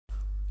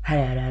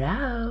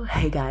Hello.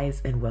 Hey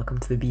guys, and welcome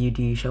to the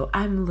BUD show.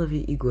 I'm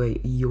Olivia Igwe,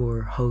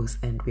 your host,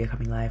 and we are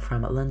coming live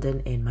from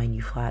London in my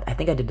new flat. I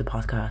think I did the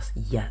podcast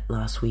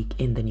last week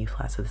in the new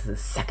flat, so this is the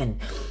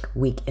second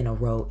week in a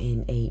row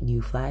in a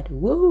new flat.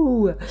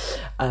 Woo!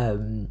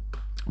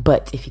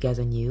 But if you guys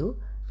are new,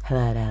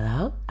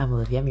 hello. I'm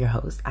Olivia. I'm your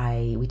host.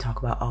 We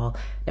talk about all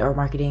network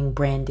marketing,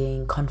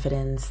 branding,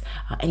 confidence,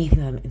 anything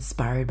that I'm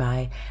inspired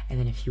by. And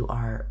then if you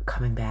are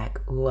coming back,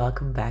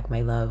 welcome back,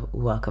 my love.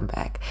 Welcome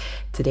back.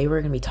 Today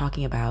we're going to be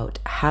talking about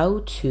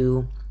how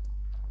to.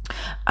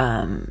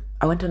 I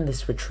went on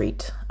this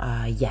retreat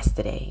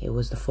yesterday. It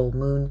was the full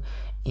moon,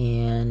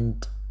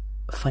 and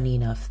funny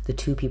enough, the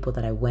two people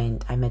that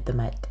I met them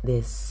at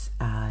this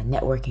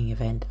networking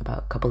event about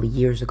a couple of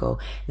years ago,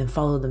 and then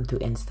followed them through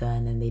Insta,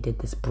 and then they did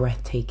this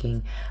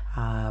breathtaking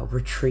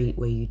retreat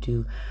where you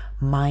do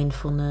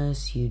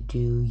mindfulness, you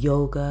do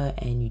yoga,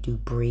 and you do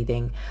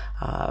breathing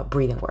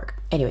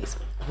work. Anyways,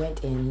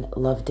 went in,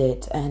 loved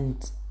it,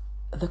 and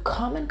the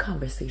common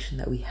conversation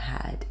that we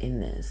had in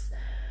this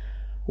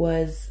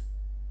was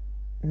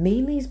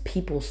mainly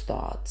people's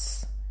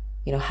thoughts.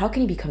 You know, how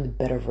can you become the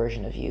better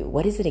version of you?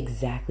 What is it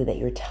exactly that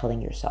you're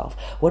telling yourself?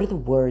 What are the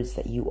words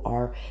that you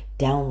are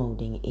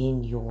downloading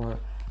in your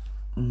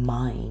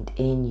mind,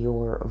 in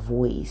your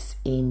voice,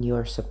 in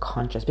your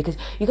subconscious? Because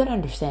you got to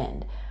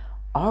understand,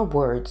 our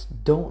words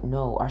don't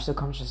know, our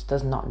subconscious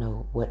does not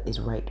know what is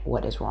right,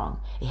 what is wrong.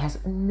 It has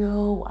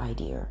no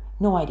idea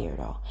at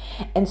all.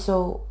 And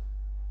so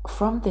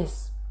from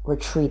this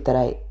retreat that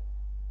I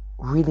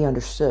really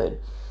understood,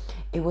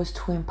 it was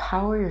to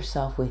empower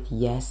yourself with,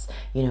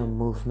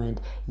 movement,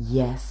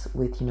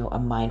 with, a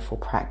mindful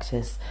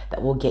practice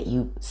that will get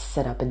you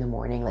set up in the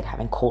morning, like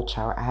having cold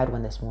shower. I had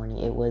one this morning.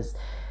 It was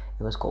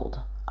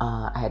cold.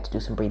 I had to do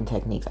some breathing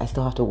techniques. I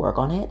still have to work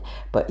on it,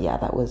 but yeah,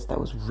 that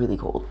was really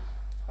cold.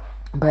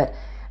 But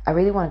I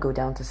really want to go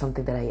down to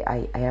something that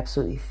I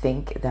absolutely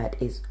think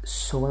that is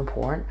so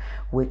important,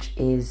 which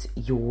is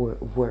your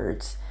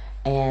words.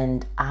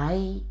 And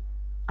I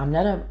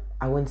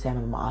wouldn't say I'm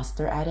a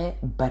master at it,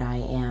 but I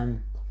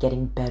am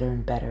getting better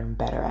and better and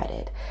better at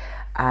it.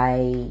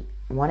 I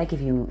want to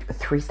give you a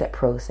 3-step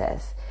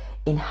process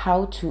in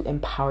how to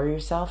empower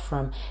yourself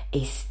from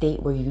a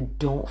state where you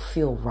don't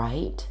feel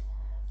right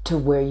to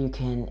where you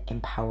can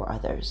empower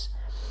others.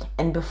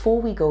 And before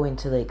we go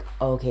into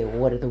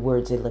what are the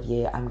words,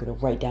 Olivia, I'm going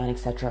to write down,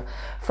 etc.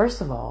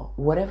 First of all,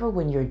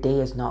 when your day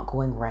is not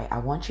going right, I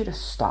want you to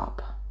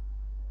stop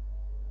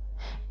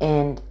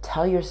and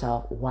tell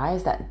yourself, why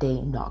is that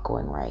day not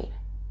going right?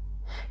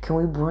 Can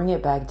we bring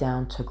it back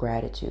down to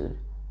gratitude?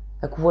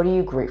 Like, what are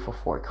you grateful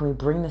for? Can we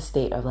bring the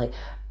state of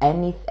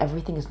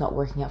everything is not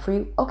working out for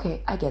you?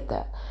 Okay, I get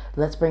that.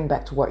 Let's bring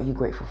back to what are you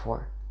grateful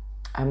for?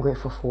 I'm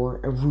grateful for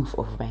a roof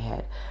over my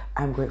head.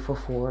 I'm grateful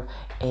for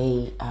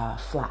a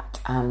flat.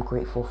 I'm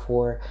grateful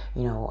for,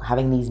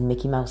 having these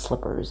Mickey Mouse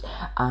slippers.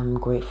 I'm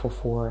grateful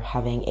for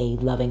having a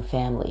loving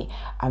family.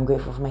 I'm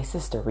grateful for my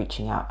sister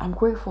reaching out. I'm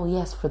grateful,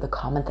 yes, for the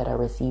comment that I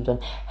received on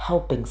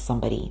helping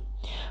somebody.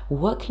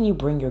 What can you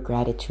bring your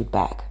gratitude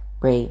back,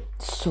 right?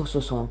 So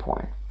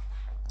important.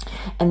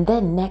 And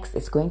then next,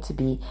 it's going to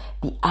be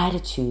the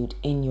attitude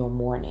in your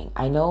morning.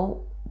 I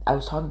know I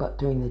was talking about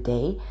during the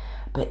day,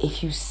 but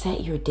if you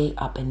set your day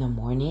up in the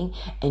morning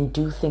and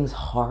do things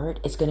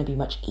hard, it's going to be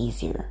much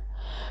easier.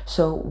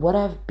 So what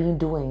I've been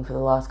doing for the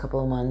last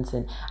couple of months,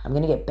 and I'm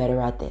going to get better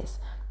at this,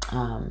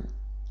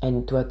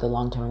 and throughout the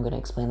long term, I'm going to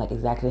explain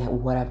exactly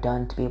what I've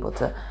done to be able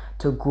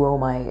to grow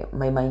my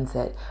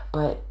mindset.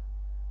 But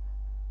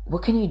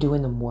what can you do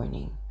in the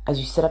morning? As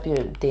you set up your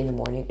day in the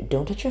morning,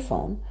 don't touch your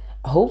phone.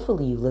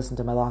 Hopefully you listened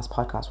to my last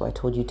podcast where I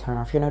told you turn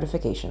off your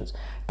notifications.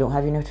 Don't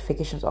have your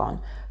notifications on.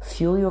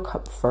 Fuel your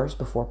cup first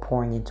before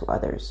pouring into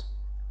others,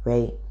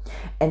 right?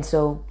 And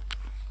so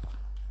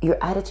your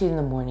attitude in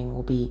the morning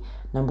will be,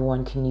 number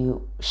one, can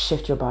you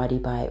shift your body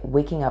by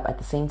waking up at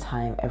the same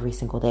time every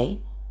single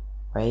day,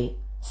 right?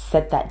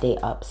 Set that day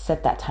up,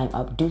 set that time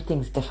up, do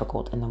things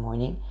difficult in the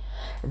morning.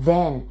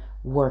 Then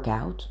work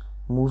out,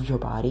 move your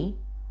body,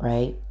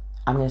 right?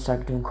 I'm going to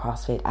start doing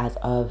CrossFit as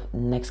of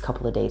next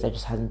couple of days. I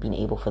just haven't been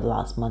able for the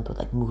last month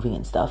with moving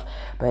and stuff.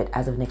 But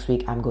as of next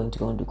week, I'm going to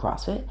go and do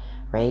CrossFit,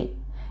 right?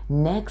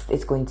 Next,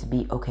 it's going to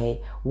be, okay,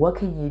 what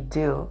can you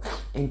do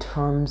in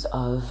terms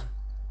of,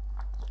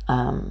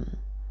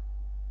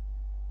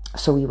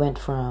 so we went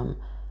from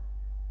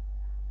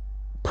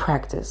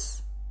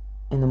practice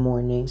in the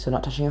morning, so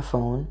not touching your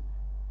phone,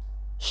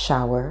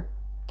 shower.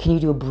 Can you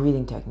do a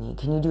breathing technique?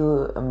 Can you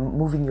do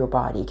moving your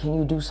body? Can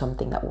you do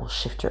something that will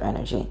shift your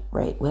energy,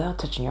 right? Without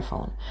touching your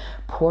phone.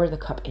 Pour the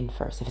cup in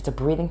first. If it's a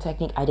breathing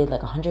technique, I did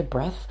 100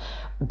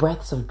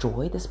 breaths of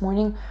joy this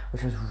morning,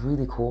 which was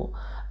really cool.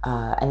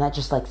 And that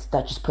just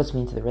puts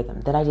me into the rhythm.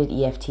 Then I did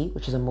EFT,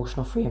 which is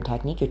emotional freedom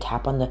technique. You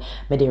tap on the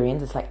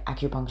meridians. It's like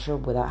acupuncture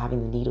without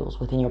having the needles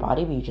within your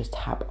body, but you just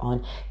tap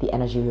on the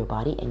energy of your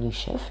body and you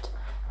shift.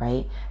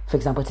 Right? For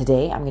example,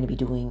 today I'm going to be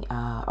doing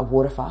a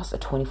water fast, a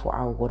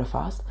 24-hour water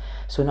fast.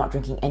 So not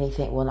drinking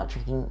anything,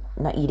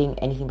 not eating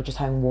anything, but just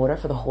having water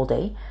for the whole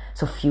day.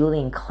 So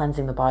fueling,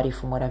 cleansing the body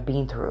from what I've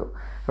been through,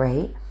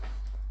 right?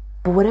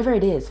 But whatever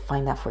it is,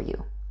 find that for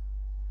you.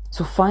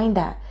 So find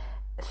that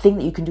thing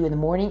that you can do in the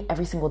morning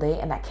every single day,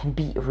 and that can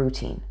be a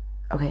routine.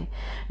 Okay.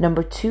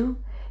 Number 2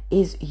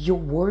 is your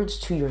words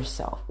to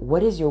yourself.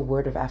 What is your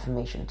word of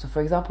affirmation? So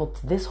for example,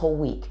 this whole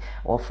week,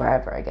 or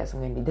forever, I guess I'm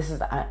going to be,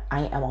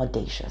 I am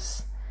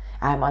audacious.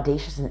 I'm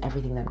audacious in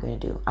everything that I'm going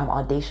to do. I'm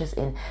audacious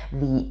in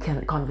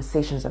the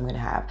conversations I'm going to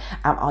have.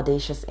 I'm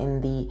audacious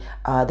in the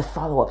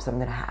follow-ups I'm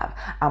going to have.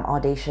 I'm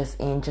audacious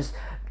in just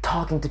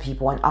talking to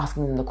people and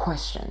asking them the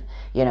question.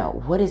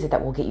 What is it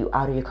that will get you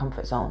out of your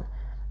comfort zone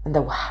and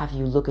that will have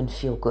you look and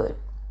feel good,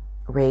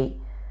 right?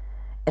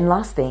 And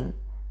last thing,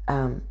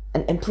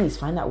 and please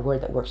find that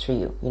word that works for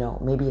you.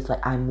 Maybe it's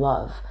like, I'm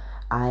love.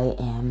 I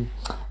am,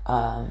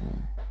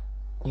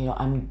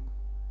 I'm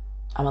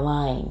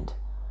aligned.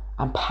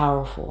 I'm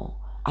powerful.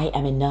 I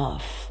am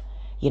enough,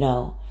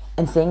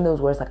 and saying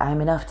those words like, I am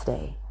enough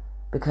today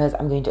because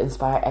I'm going to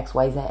inspire X,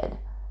 Y, Z,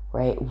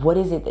 right? What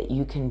is it that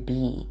you can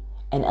be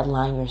and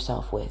align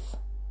yourself with?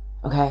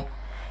 Okay.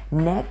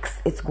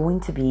 Next, it's going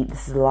to be,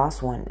 this is the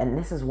last one. And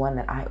this is one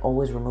that I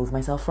always remove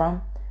myself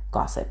from: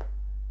 gossip.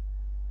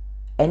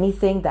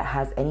 Anything that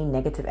has any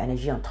negative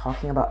energy on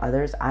talking about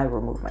others, I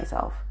remove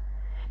myself.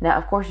 Now,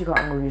 of course, you can't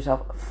remove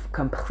yourself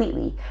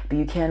completely, but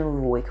you can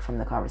move away from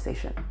the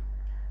conversation.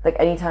 Like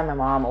anytime my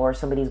mom or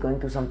somebody's going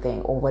through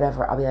something or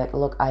whatever, I'll be like,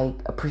 look, I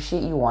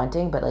appreciate you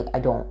wanting, but like, I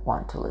don't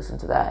want to listen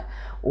to that.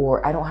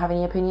 Or I don't have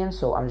any opinion,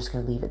 so I'm just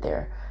going to leave it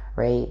there,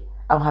 right?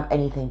 I don't have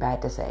anything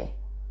bad to say.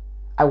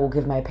 I will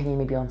give my opinion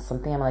maybe on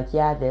something. I'm like,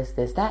 yeah, this,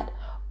 that.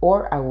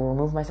 Or I will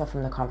remove myself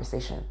from the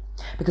conversation.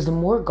 Because the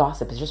more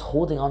gossip is just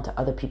holding on to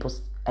other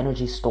people's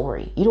energy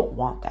story. You don't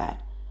want that.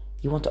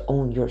 You want to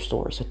own your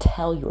story. So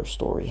tell your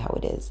story how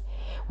it is.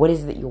 What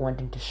is it that you're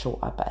wanting to show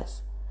up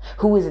as?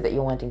 Who is it that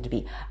you're wanting to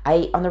be?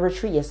 On the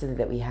retreat yesterday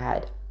that we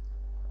had,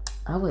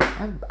 I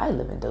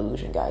live in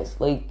delusion, guys.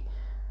 Like,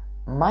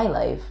 my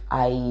life,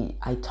 I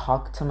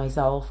talk to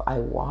myself. I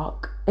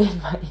walk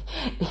in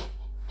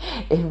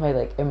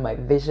my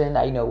vision.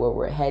 I know where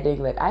we're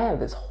heading. Like, I have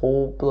this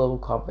whole blown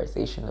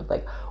conversation of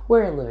like,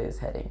 where Olivia is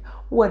heading.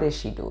 What is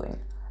she doing?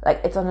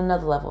 Like, it's on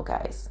another level,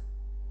 guys.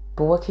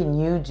 But what can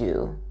you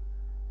do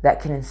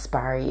that can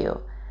inspire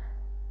you?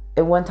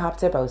 And one top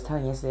tip I was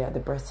telling yesterday at the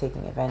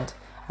breathtaking event,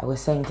 I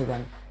was saying to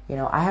them,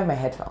 I have my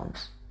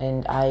headphones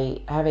and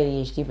I have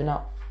ADHD, but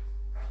not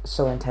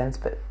so intense,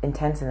 but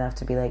intense enough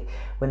to be like,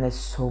 when there's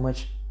so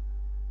much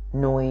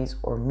noise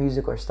or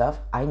music or stuff,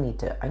 I need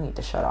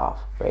to shut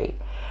off, right?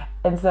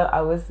 And so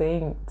I was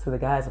saying to the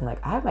guys, I'm like,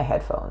 I have my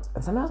headphones,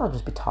 and sometimes I'll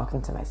just be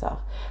talking to myself.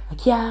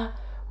 Like, yeah,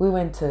 we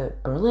went to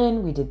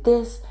Berlin, we did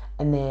this,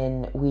 and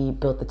then we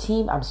built the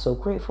team. I'm so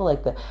grateful.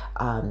 Like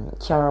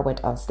Kiara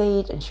went on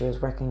stage and she was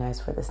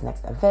recognized for this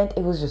next event.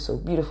 It was just so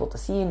beautiful to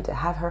see and to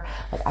have her.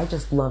 Like, I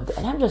just loved it.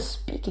 And I'm just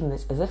speaking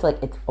this as if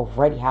like it's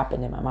already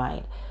happened in my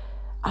mind.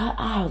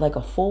 I have like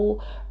a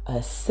full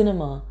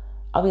cinema.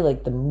 I'll be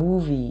like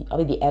I'll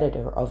be the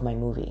editor of my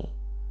movie.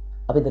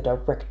 I'll be the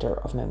director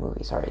of my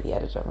movie. Sorry, the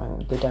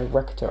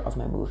director of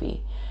my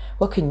movie.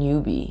 What can you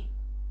be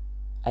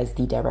as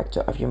the director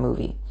of your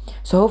movie?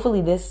 So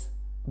hopefully this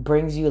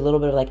brings you a little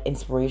bit of like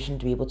inspiration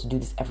to be able to do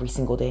this every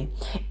single day.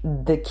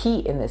 The key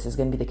in this is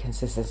going to be the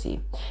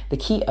consistency. The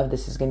key of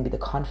this is going to be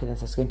the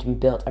confidence that's going to be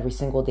built every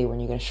single day when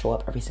you're going to show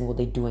up every single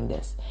day doing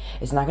this.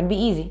 It's not going to be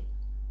easy,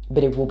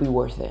 but it will be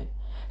worth it.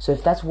 So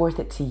if that's worth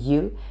it to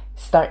you,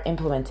 start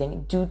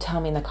implementing. Do tell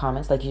me in the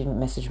comments, like you can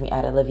message me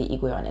at Olivia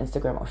Igwe on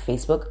Instagram or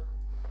Facebook,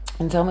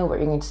 and tell me what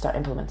you're going to start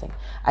implementing.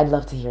 I'd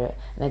love to hear it,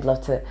 and I'd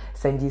love to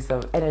send you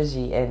some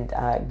energy and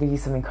give you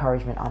some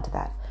encouragement onto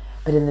that.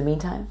 But in the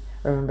meantime,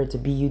 remember to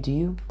be you, do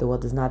you. The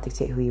world does not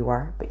dictate who you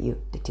are, but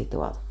you dictate the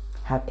world.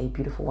 Have a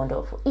beautiful,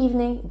 wonderful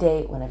evening,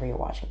 day, whenever you're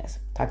watching this.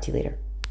 Talk to you later.